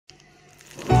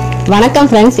வணக்கம்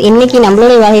ஃப்ரெண்ட்ஸ், இன்னைக்கு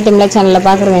நம்மளுடைய வாகை தமிழ் சேனல்ல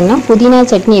பாக்குறதுன்னா புதினா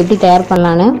சட்னி எப்படி தயார்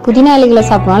பண்ணலான்னு. புதினா இலைகளை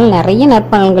சாப்பிடனால நிறைய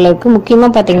நற்பலன்கள் இருக்கு. முக்கியமா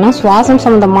பாத்தீங்கன்னா சுவாசம்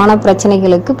சம்பந்தமான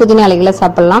பிரச்சனைகளுக்கு புதினா இலைகளை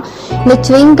சாப்பிடலாம். இந்த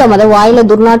சுவிங்கம், அதாவது வாயில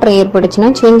துர்நாற்றம் ஏற்பட்டுச்சுன்னா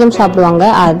சுவிங்கம் சாப்பிடுவாங்க.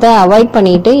 அதை அவாய்ட்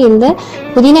பண்ணிட்டு இந்த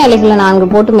புதினா இலைகளை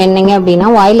 4 போட்டு மென்னீங்க அப்படின்னா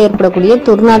வாயில ஏற்படக்கூடிய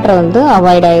துர்நாற்றம்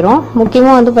அவாய்ட் ஆயிரும்.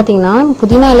 முக்கியமா பாத்தீங்கன்னா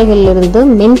புதினா இலைகள்ல இருந்து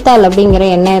மென்தால் அப்படிங்கிற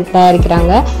எண்ணெய்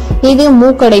தயாரிக்கிறாங்க. இது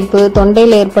மூக்கடைப்பு,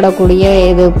 தொண்டையில ஏற்படக்கூடிய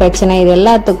இது பிரச்சனை, இது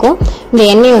எல்லாத்துக்கும் இந்த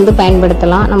எண்ணெய்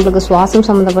பயன்படுத்தலாம். நம்மளுக்கு சுவாசம்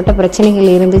சம்பந்தப்பட்ட பிரச்சனைகள்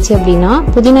இருந்துச்சு அப்படின்னா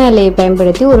புதினா இலையை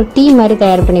பயன்படுத்தி ஒரு டீ மாதிரி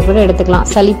தயார் பண்ணி கூட எடுத்துக்கலாம்.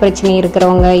 சளி பிரச்சனை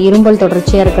இருக்கிறவங்க, இரும்பல்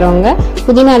தொடர்ச்சியா இருக்கிறவங்க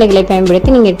புதினா இலைகளை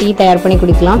பயன்படுத்தி நீங்க டீ தயார் பண்ணி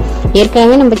குடிக்கலாம்.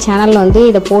 ஏற்கனவே நம்ம சேனல்ல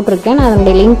இதை போட்டிருக்கேன், நான்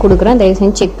அதனுடைய லிங்க் கொடுக்குறேன், தயவு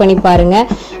செஞ்சு செக் பண்ணி பாருங்க.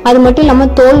 அது மட்டும் இல்லாம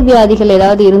தோல் வியாதிகள்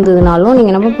ஏதாவது இருந்ததுனாலும்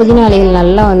நீங்க நம்ம புதினா இலைகள்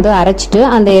நல்லா அரைச்சிட்டு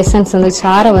அந்த எசன்ஸ்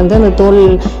சாரை அந்த தோல்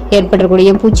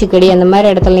ஏற்படக்கூடிய பூச்சிக்கடி அந்த மாதிரி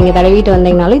இடத்துல நீங்க தடவிட்டு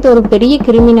வந்தீங்கனாலும் இது ஒரு பெரிய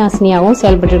கிருமி நாசினியாகவும்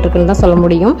செயல்பட்டு இருக்குன்னு தான் சொல்ல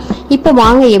முடியும். இப்ப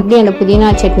வாங்க எப்படி அந்த புதினா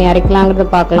சட்னி அரைக்கலாங்கிறத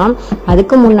பார்க்கலாம்.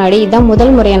 அதுக்கு முன்னாடி இதான்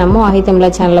முதல் முறையா நம்ம வாகை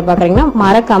தமிழ் சேனல்ல பாக்குறீங்கன்னா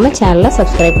மறக்காம சேனலை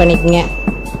சப்ஸ்கிரைப் பண்ணிக்கங்க.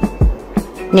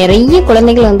 நிறைய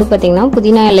குழந்தைகள் பாத்தீங்கன்னா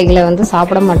புதினா இலைகளை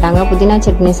சாப்பிட மாட்டாங்க, புதினா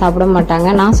சட்னி சாப்பிட மாட்டாங்க.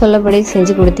 நான் சொல்லபடி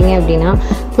செஞ்சு கொடுத்தீங்க அப்படின்னா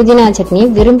புதினா சட்னியை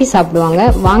விரும்பி சாப்பிடுவாங்க.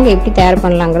 வாங்க எப்படி தயார்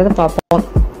பண்ணலாங்கிறத பார்ப்போம்.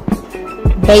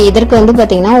 இப்போ இதற்கு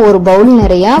பாத்தீங்கன்னா ஒரு பவுல்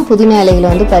நிறைய புதினா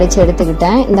இலைகளை பறிச்சு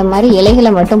எடுத்துக்கிட்டேன். இந்த மாதிரி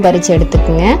இலைகளை மட்டும் பறிச்சு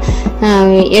எடுத்துக்குங்க.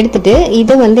 எடுத்துட்டு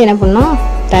இது என்ன பண்ணோம்,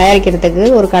 தயாரிக்கிறதுக்கு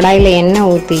ஒரு கடாயில எண்ணெய்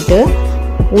ஊற்றிட்டு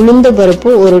உளுந்த பருப்பு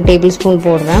 1 டேபிள் ஸ்பூன்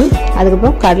போடுறேன்.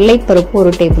 அதுக்கப்புறம் கடலை பருப்பு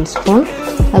 1 டேபிள் ஸ்பூன்.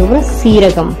 அதுக்கப்புறம்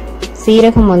சீரகம்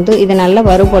இதை நல்லா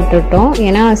வறுபட்டுட்டோம்.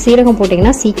 ஏன்னா சீரகம்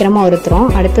போட்டிங்கன்னா சீக்கிரமாக வறுத்துரும்.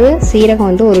 அடுத்தது சீரகம்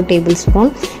 1 டேபிள் ஸ்பூன்,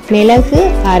 மிளகு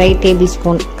 1/2 டேபிள்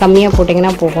ஸ்பூன், கம்மியாக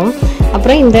போட்டிங்கன்னா போகும்.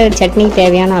 அப்புறம் இந்த சட்னிக்கு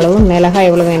தேவையான அளவு மிளகாய்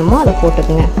எவ்வளோ வேணுமோ அதை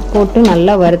போட்டுக்குங்க. போட்டு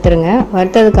நல்லா வறுத்துருங்க.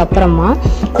 வறுத்ததுக்கு அப்புறமா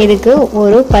இதுக்கு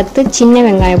ஒரு 10 சின்ன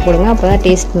வெங்காயம் போடுங்க, அப்போ தான்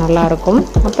டேஸ்ட் நல்லாயிருக்கும்.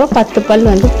 அப்புறம் 10 பல்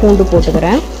பூண்டு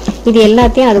போட்டுக்கிறேன். இது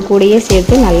எல்லாத்தையும் அது கூடயே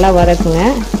சேர்த்து நல்லா வதக்குங்க.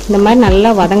 இந்த மாதிரி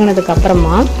நல்லா வதங்கினதுக்கு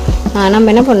அப்புறமா நம்ம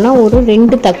என்ன பண்ணோம், ஒரு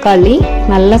 2 தக்காளி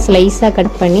நல்லா ஸ்லைஸாக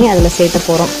கட் பண்ணி அதில் சேர்த்த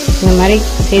போகிறோம். இந்த மாதிரி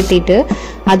சேர்த்திட்டு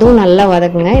அதுவும் நல்லா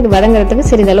வதக்குங்க. இது வதங்குறதுக்கு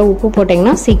சிறிதளவு உப்பு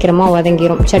போட்டிங்கன்னா சீக்கிரமாக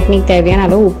வதங்கிடும். சட்னிக்கு தேவையான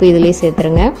அளவு உப்பு இதிலே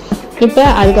சேர்த்துருங்க. இப்போ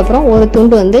அதுக்கப்புறம் ஒரு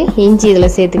துண்டு இஞ்சி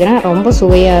இதில் சேர்த்துக்கிறேன். ரொம்ப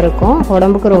சுவையாக இருக்கும்,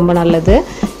 உடம்புக்கு ரொம்ப நல்லது.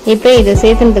 இப்போ இதை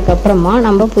சேர்த்துனதுக்கு அப்புறமா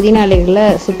நம்ம புதினா இலைகளை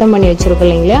சுத்தம் பண்ணி வச்சிருக்கோம்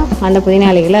இல்லைங்களா, அந்த புதினா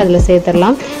இலைகளை அதில்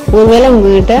சேர்த்துடலாம். ஒருவேளை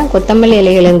உங்ககிட்ட கொத்தமல்லி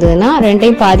இலைகள் இருந்ததுன்னா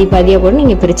 2ஐயும் பாதியாக கூட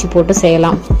நீங்கள் பிரித்து போட்டு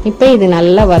செய்யலாம். இப்போ இது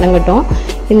நல்லா வதங்கட்டும்.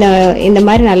 இந்த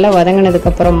மாதிரி நல்லா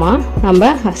வதங்கினதுக்கு அப்புறமா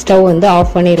நம்ம ஸ்டவ்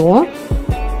ஆஃப் பண்ணிடுவோம்.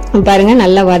 பாருங்க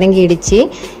நல்லா வதங்கிடுச்சு.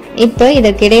 இப்போ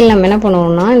இதற்கிடையில் நம்ம என்ன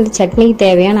பண்ணுவோம்னா இந்த சட்னிக்கு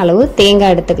தேவையான அளவு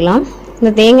தேங்காய் எடுத்துக்கலாம்.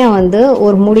 இந்த தேங்காய்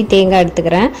ஒரு மூடி தேங்காய்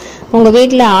எடுத்துக்கிறேன். உங்கள்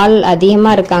வீட்டில் ஆள்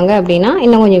அதிகமாக இருக்காங்க அப்படின்னா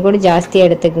இன்னும் கொஞ்சம் கூட ஜாஸ்தியாக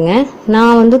எடுத்துக்கோங்க.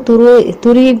 நான்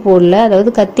துருவி போடல,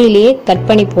 அதாவது கத்தியிலேயே கட்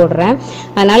பண்ணி போடுறேன்.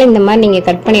 அதனால் இந்த மாதிரி நீங்கள்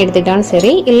கட் பண்ணி எடுத்துட்டாலும்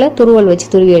சரி, இல்லை துருவல் வச்சு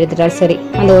துருவி எடுத்துட்டாலும் சரி.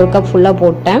 அந்த 1 கப் ஃபுல்லாக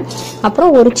போட்டேன்.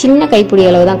 அப்புறம் ஒரு சின்ன கைப்பிடி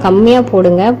அளவு தான், கம்மியாக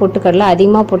போடுங்க. பொட்டுக்கடலை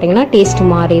அதிகமாக போட்டிங்கன்னா டேஸ்ட்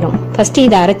மாறிடும். ஃபஸ்ட்டு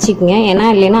இதை அரைச்சிக்கங்க, ஏன்னா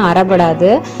இல்லைன்னா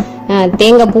அரைப்படாது.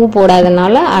 தேங்காய் பூ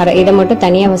போடாதனால இதை மட்டும்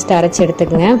தனியாக ஃபஸ்ட்டு அரைச்சி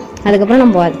எடுத்துக்கோங்க. அதுக்கப்புறம்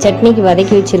நம்ம சட்னிக்கு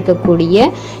வதக்கி வச்சுருக்கக்கூடிய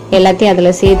எல்லாத்தையும்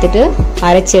அதில் சேர்த்துட்டு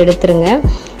அரைச்சி எடுத்துருங்க.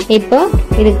 இப்போ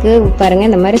இதுக்கு பாருங்கள்,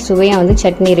 இந்த மாதிரி சுவையாக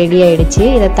சட்னி ரெடி ஆகிடுச்சு.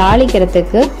 இதை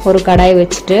தாளிக்கிறதுக்கு ஒரு கடாய்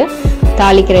வச்சுட்டு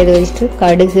தாளிக்கிறது வச்சுட்டு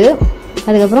கடுகு,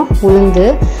 அதுக்கப்புறம் உளுந்து,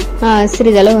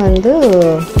 சிறிதளவு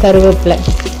கருவேப்பிலை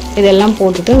இதெல்லாம்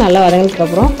போட்டுட்டு நல்லா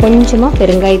வதங்கினதுக்கப்புறம் கொஞ்சமாக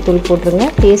பெருங்காயத்தூள் போட்டுருங்க.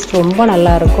 டேஸ்ட் ரொம்ப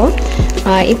நல்லாயிருக்கும்.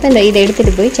 இப்போ இதை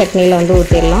எடுத்துகிட்டு போய் சட்னியில்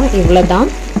ஊற்றிடலாம். இவ்வளோதான்.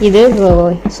 இது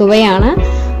சுவையான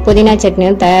புதினா சட்னி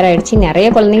தயாராகிடுச்சு. நிறைய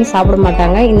குழந்தைங்க சாப்பிட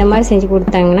மாட்டாங்க. இந்த மாதிரி செஞ்சு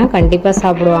கொடுத்தாங்கன்னா கண்டிப்பாக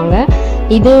சாப்பிடுவாங்க.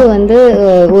 இது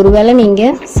ஒருவேளை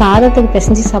நீங்கள் சாதத்துக்கு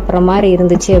பிசைஞ்சு சாப்பிட்ற மாதிரி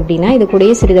இருந்துச்சு அப்படின்னா இது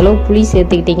கூடயே சிறிதளவு புளி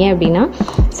சேர்த்துக்கிட்டீங்க அப்படின்னா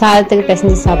சாதத்துக்கு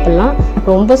பிசைஞ்சு சாப்பிட்லாம்.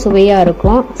 ரொம்ப சுவையாக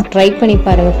இருக்கும். ட்ரை பண்ணி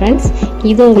பாருங்கள் ஃப்ரெண்ட்ஸ்.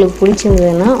 இது உங்களுக்கு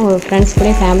பிடிச்சிருந்ததுன்னா உங்கள் ஃப்ரெண்ட்ஸ் கூட,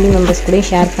 ஃபேமிலி மெம்பர்ஸ் கூட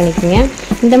ஷேர் பண்ணிக்கோங்க.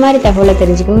 இந்த மாதிரி தகவலை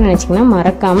தெரிஞ்சுக்கணும்னு நினச்சிங்கன்னா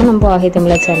மறக்காமல் நம்ம வாகை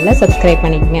தமிழ் சேனலை சப்ஸ்கிரைப்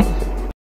பண்ணிக்கோங்க.